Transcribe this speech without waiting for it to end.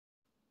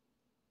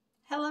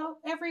Hello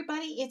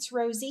everybody, it's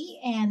Rosie,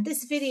 and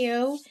this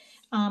video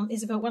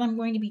is about what I'm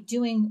going to be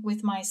doing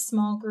with my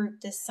small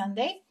group this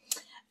Sunday.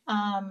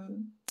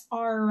 Our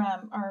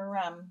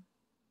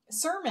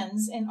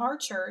sermons in our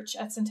church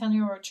at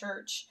Centennial Road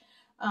Church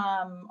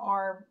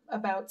are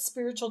about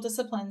spiritual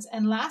disciplines,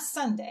 and last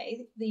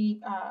Sunday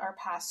our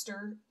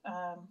pastor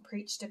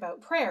preached about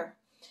prayer.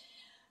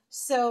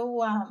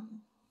 So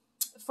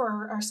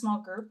for our small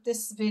group,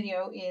 this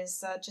video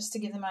is just to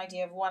give them an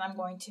idea of what I'm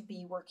going to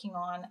be working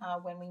on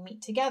when we meet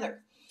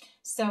together.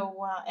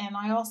 So, and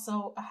I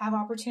also have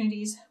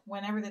opportunities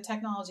whenever the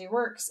technology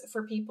works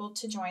for people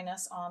to join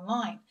us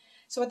online.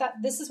 So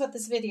this is what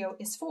this video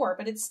is for,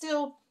 but it's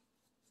still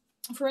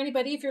for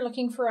anybody if you're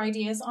looking for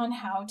ideas on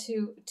how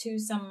to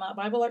some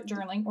Bible art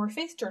journaling or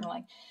faith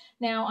journaling.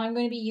 Now I'm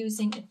going to be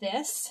using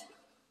this.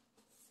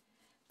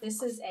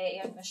 This is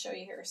I'm going to show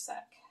you here a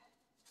sec.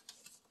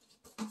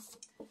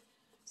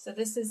 So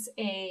this is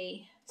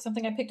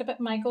something I picked up at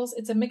Michael's.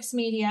 It's a mixed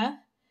media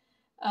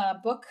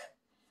book,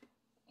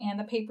 and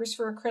the paper's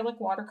for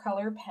acrylic,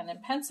 watercolor, pen, and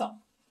pencil.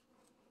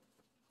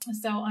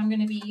 So I'm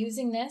going to be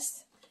using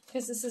this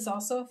because this is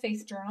also a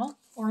faith journal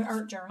or an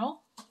art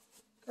journal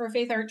or a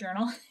faith art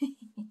journal.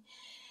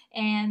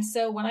 And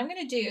so what I'm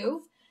going to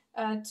do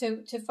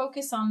to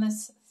focus on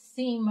this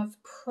theme of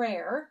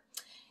prayer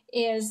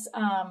is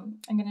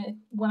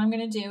what I'm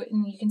going to do,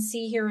 and you can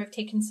see here I've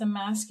taken some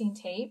masking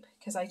tape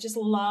because I just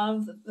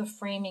love the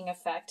framing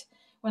effect.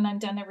 When I'm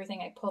done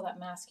everything, I pull that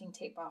masking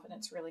tape off and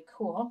it's really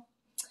cool.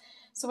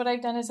 So what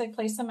I've done is I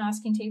placed some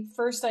masking tape.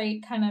 First I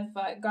kind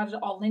of got it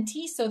all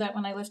linty so that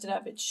when I lift it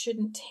up it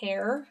shouldn't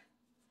tear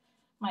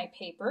my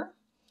paper.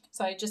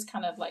 So I just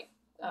kind of like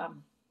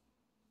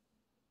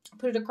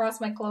put it across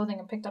my clothing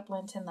and picked up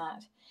lint in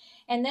that.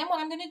 And then what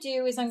I'm going to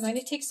do is I'm going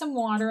to take some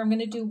water. I'm going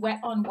to do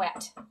wet on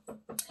wet.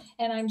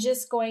 And I'm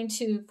just going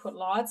to put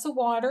lots of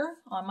water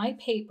on my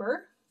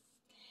paper.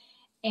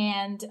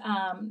 And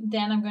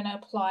then I'm going to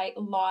apply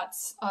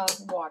lots of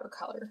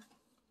watercolor.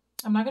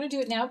 I'm not going to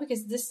do it now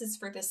because this is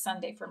for this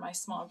Sunday for my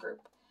small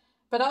group.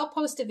 But I'll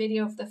post a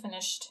video of the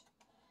finished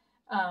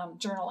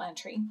journal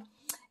entry.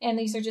 And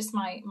these are just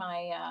my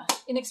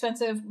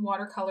inexpensive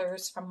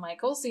watercolors from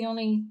Michael's. The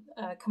only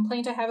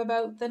complaint I have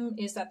about them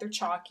is that they're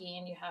chalky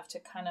and you have to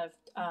kind of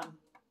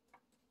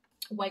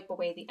wipe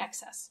away the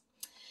excess.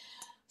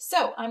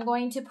 So I'm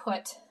going to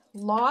put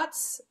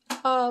lots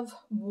of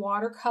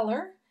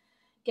watercolor,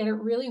 get it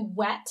really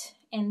wet,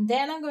 and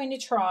then I'm going to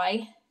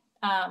try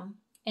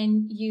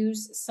and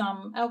use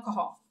some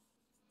alcohol.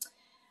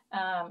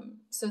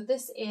 So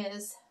this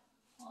is,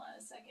 hold on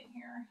a second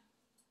here.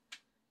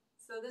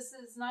 So this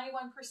is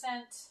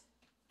 91%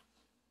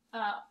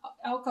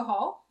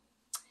 alcohol,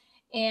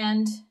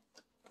 and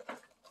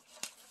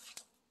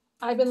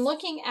I've been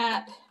looking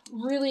at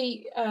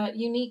really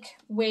unique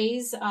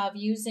ways of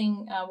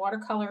using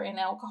watercolor and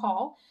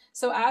alcohol.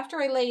 So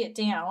after I lay it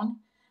down,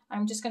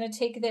 I'm just going to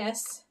take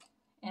this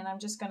and I'm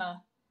just going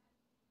to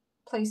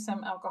place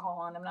some alcohol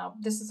on them. Now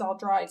this is all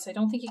dried, so I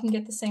don't think you can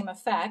get the same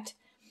effect,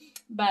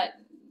 but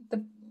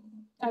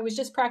I was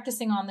just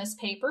practicing on this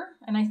paper,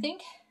 and I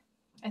think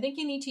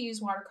you need to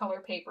use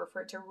watercolor paper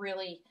for it to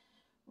really,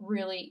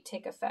 really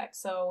take effect.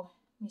 So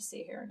let me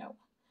see here. No,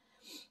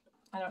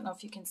 I don't know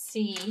if you can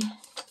see.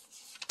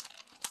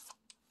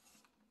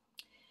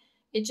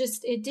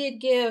 It did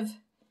give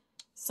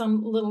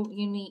some little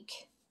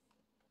unique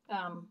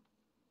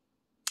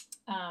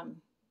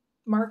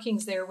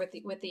markings there with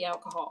the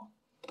alcohol.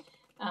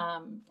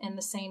 And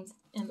the same,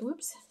 and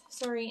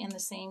the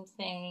same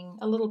thing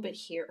a little bit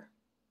here.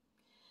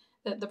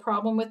 The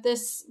problem with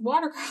this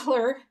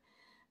watercolor,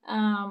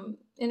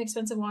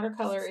 inexpensive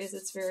watercolor, is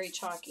it's very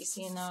chalky.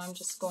 See, now I'm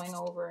just going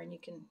over and you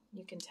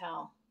can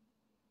tell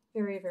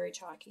very, very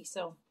chalky.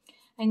 So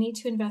I need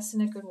to invest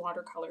in a good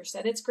watercolor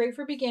set. It's great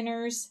for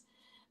beginners,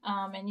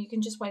 and you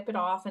can just wipe it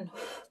off and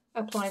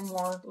apply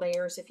more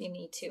layers if you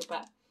need to.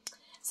 But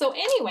so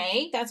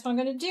anyway, that's what I'm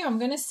going to do. I'm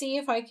going to see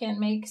if I can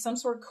make some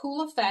sort of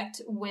cool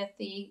effect with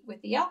the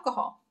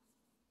alcohol.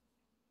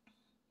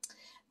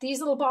 These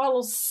little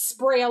bottles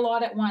spray a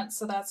lot at once,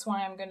 so that's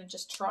why I'm going to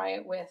just try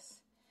it with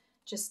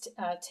just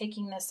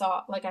taking this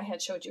off like I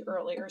had showed you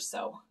earlier.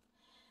 So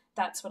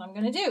that's what I'm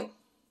going to do.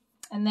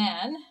 And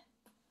then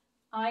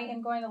I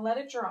am going to let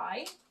it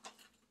dry.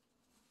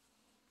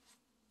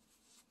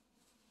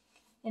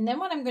 And then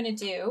what I'm going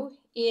to do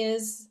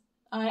is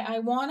I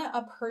want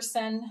a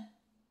person,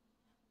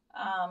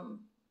 an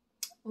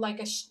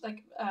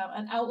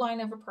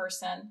outline of a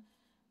person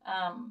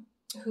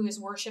who is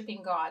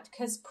worshiping God.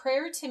 Because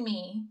prayer to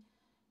me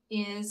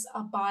is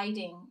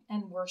abiding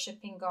and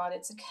worshiping God.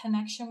 It's a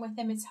connection with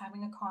Him. It's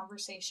having a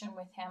conversation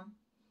with Him.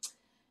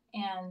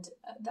 And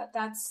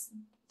that's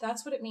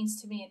what it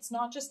means to me. It's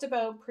not just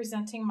about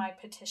presenting my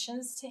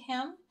petitions to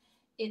Him.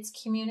 It's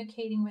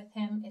communicating with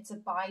Him. It's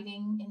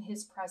abiding in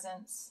His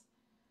presence.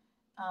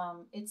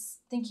 It's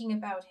thinking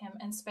about Him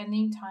and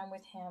spending time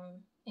with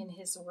Him in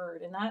His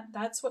Word. And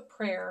that's what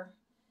prayer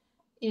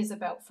is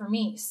about for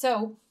me.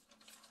 So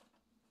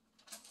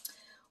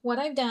what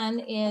I've done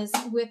is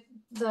with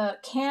the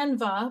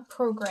Canva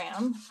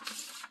program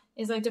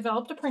is I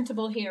developed a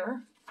printable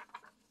here.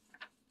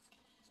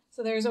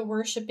 So there's a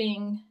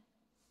worshiping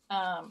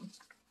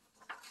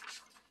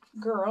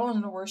girl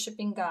and a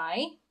worshiping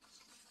guy.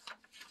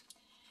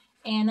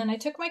 And then I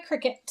took my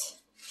Cricut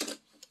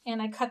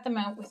and I cut them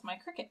out with my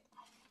Cricut.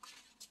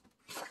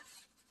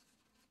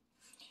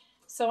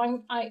 So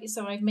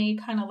I've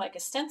made kind of like a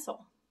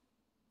stencil.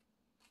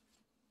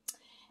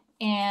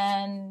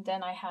 And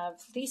then I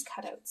have these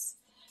cutouts.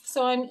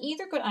 So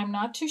I'm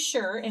not too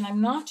sure, and I'm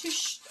not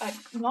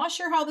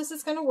sure how this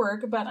is going to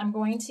work, but I'm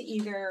going to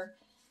either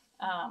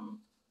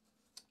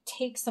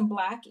take some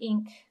black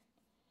ink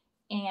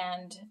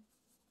and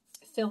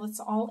fill it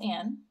all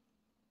in,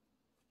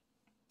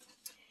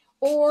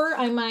 or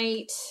I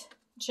might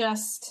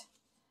just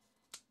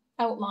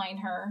outline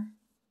her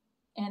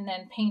and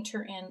then paint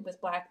her in with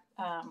black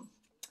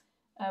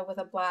with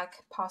a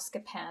black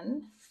Posca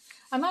pen.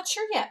 I'm not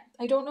sure yet.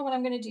 I don't know what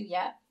I'm going to do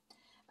yet.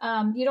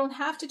 You don't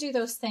have to do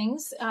those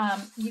things.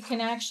 You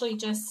can actually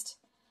just,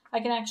 I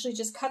can actually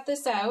just cut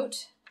this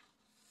out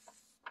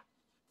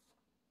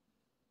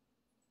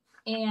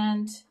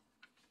and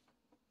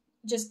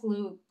just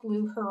glue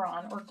her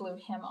on or glue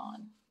him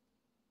on.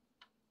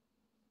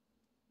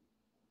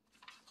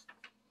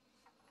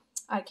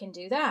 I can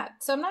do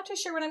that. So I'm not too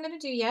sure what I'm going to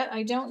do yet.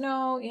 I don't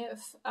know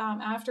if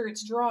after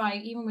it's dry,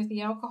 even with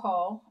the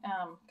alcohol,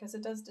 because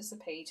it does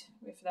dissipate,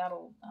 if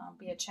that'll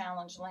be a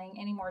challenge laying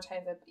any more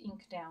type of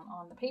ink down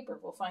on the paper.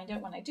 We'll find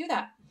out when I do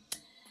that.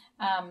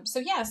 So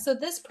yeah, so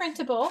this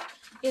printable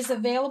is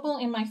available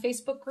in my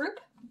Facebook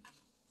group.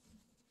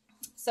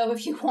 So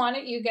if you want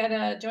it, you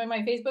gotta join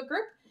my Facebook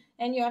group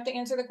and you have to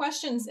answer the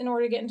questions in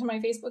order to get into my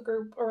Facebook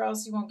group, or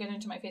else you won't get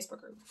into my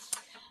Facebook group.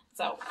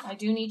 So I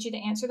do need you to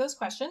answer those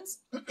questions.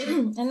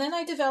 And then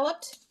I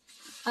developed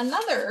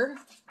another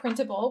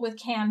printable with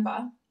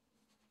Canva.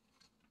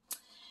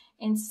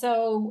 And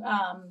so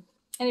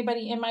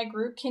anybody in my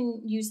group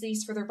can use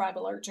these for their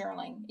Bible art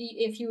journaling.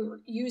 If you're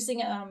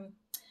using a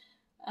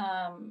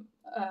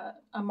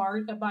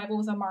Bible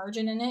with a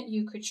margin in it,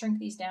 you could shrink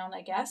these down,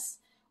 I guess,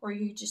 or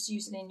you just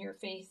use it in your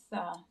faith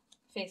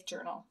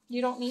journal.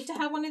 You don't need to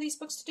have one of these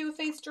books to do a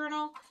faith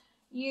journal.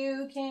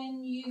 You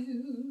can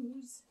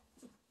use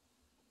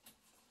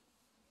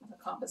a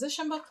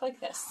composition book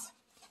like this.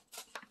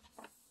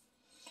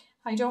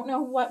 I don't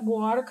know what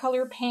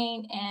watercolor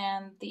paint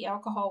and the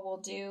alcohol will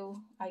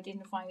do. I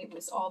didn't find it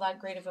was all that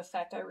great of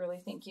effect. I really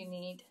think you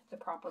need the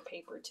proper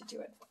paper to do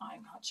it.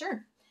 I'm not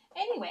sure.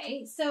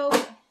 Anyway, so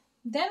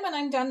then when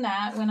I'm done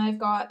that, when I've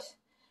got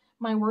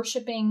my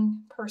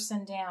worshiping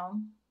person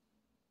down,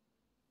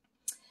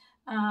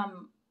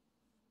 I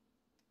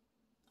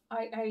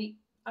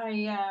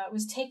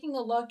was taking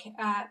a look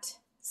at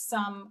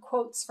some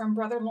quotes from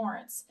Brother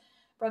Lawrence.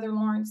 Brother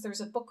Lawrence,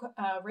 there's a book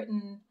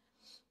written,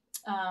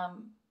 I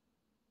don't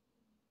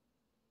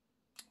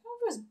know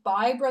if it was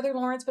by Brother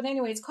Lawrence, but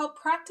anyway, it's called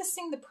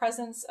Practicing the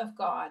Presence of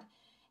God.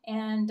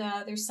 And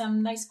there's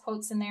some nice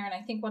quotes in there, and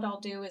I think what I'll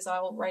do is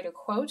I'll write a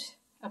quote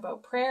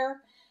about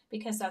prayer,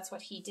 because that's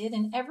what he did.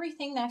 And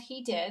everything that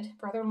he did,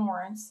 Brother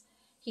Lawrence,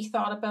 he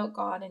thought about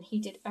God, and he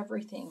did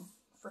everything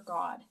for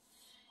God.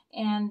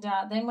 And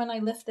then when I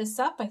lift this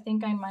up, I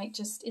think I might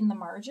just, in the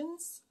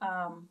margins,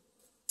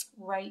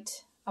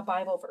 write a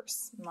Bible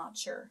verse. I'm not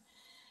sure.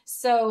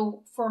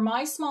 So for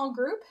my small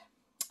group,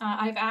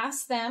 I've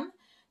asked them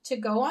to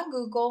go on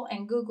Google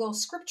and Google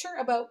scripture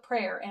about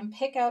prayer and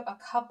pick out a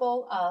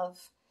couple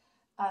of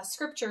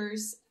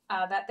scriptures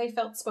that they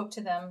felt spoke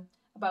to them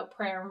about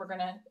prayer. And we're going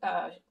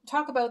to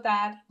talk about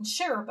that and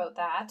share about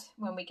that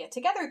when we get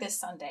together this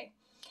Sunday.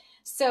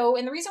 So,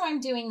 and the reason why I'm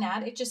doing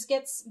that, it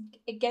gets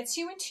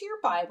you into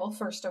your Bible,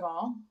 first of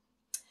all,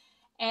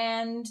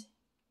 and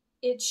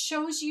it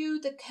shows you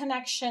the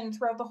connection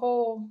throughout the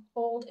whole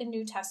Old and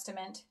New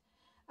Testament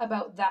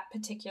about that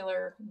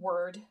particular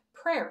word,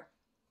 prayer.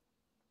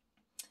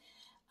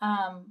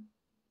 And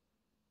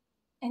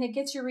it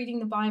gets you reading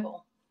the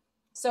Bible.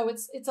 So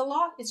it's a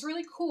lot. It's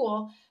really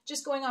cool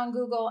just going on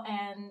Google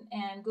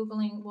and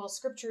Googling, well,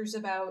 scriptures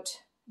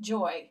about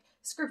joy,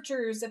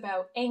 scriptures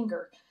about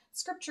anger,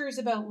 scriptures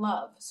about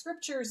love,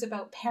 scriptures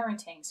about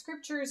parenting,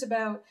 scriptures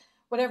about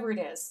whatever it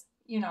is,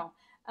 you know.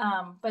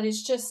 But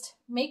it's just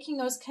making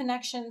those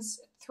connections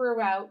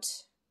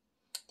throughout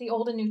the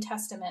Old and New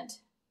Testament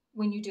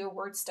when you do a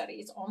word study.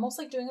 It's almost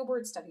like doing a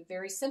word study.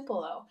 Very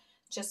simple, though,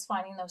 just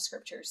finding those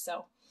scriptures.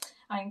 So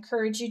I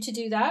encourage you to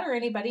do that, or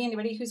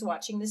anybody who's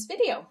watching this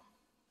video.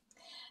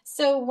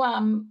 So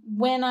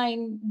when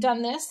I'm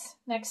done this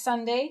next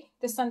Sunday,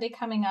 the Sunday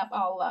coming up,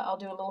 I'll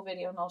do a little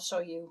video and I'll show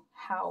you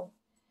how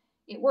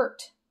it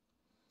worked.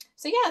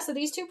 So yeah, so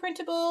these two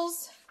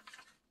printables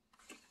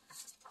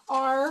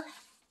are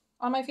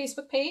on my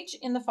Facebook page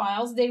in the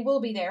files. They will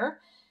be there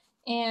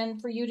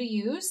and for you to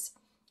use,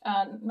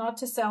 not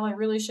to sell. I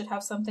really should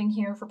have something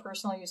here for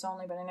personal use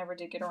only, but I never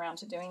did get around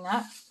to doing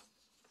that.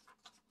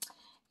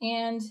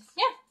 And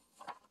yeah,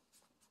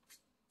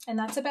 and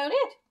that's about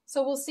it.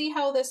 So we'll see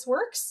how this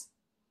works.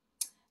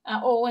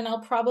 Oh, and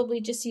I'll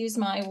probably just use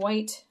my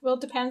white. Well,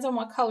 it depends on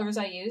what colors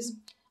I use.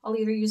 I'll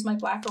either use my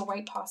black or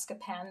white Posca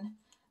pen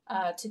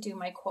to do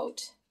my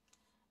quote,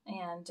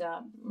 and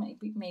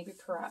maybe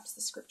perhaps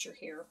the scripture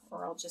here,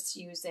 or I'll just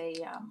use a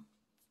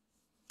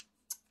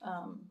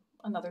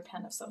another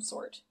pen of some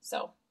sort.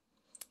 So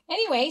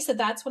anyway, so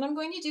that's what I'm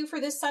going to do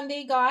for this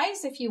Sunday,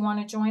 guys. If you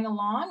want to join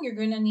along, you're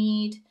going to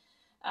need,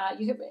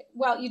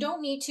 you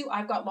don't need to.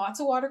 I've got lots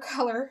of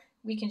watercolor.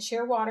 We can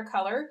share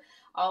watercolor.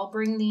 I'll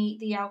bring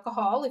the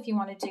alcohol if you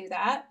want to do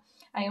that.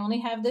 I only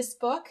have this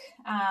book.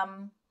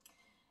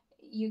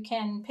 You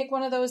can pick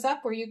one of those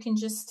up, or you can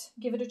just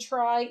give it a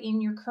try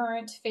in your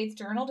current faith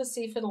journal to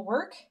see if it'll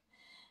work.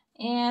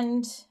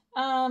 And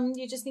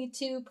you just need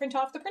to print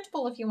off the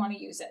printable if you want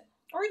to use it.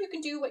 Or you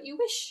can do what you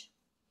wish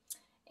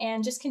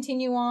and just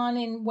continue on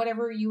in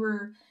whatever you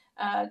were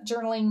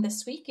journaling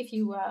this week. If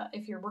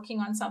you're working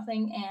on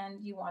something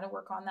and you want to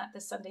work on that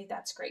this Sunday,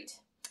 that's great.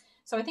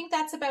 So I think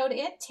that's about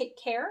it. Take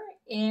care,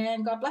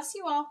 and God bless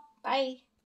you all. Bye.